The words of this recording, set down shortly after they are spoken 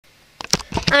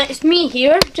It's me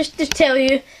here, just to tell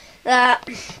you that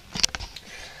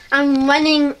I'm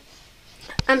winning.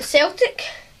 I'm Celtic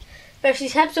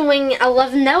versus Hibs. I'm winning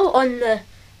 11-0 on the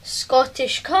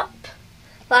Scottish Cup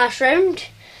last round,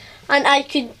 and I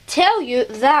could tell you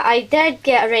that I did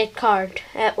get a red card.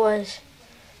 It was,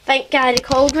 I think, Gary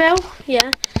Caldwell.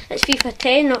 Yeah, it's FIFA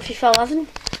 10, not FIFA 11,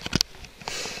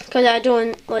 because I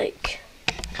don't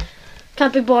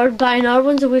can't be bothered buying other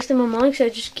ones. I'm wasting my money, so I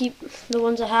just keep the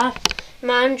ones I have.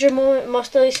 Manager moment,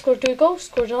 must have scored 2 goals,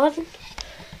 scored 11.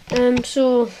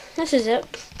 So this is it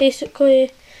basically.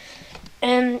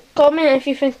 Comment if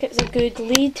you think it's a good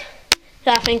lead.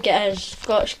 I think it is.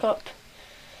 Scottish Cup.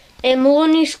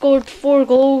 Maloney scored 4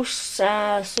 goals,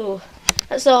 so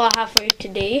that's all I have for you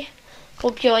today.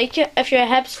 Hope you like it. If you're a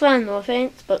Hibs fan, no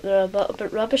offence, but they're a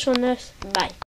bit rubbish on this. Bye.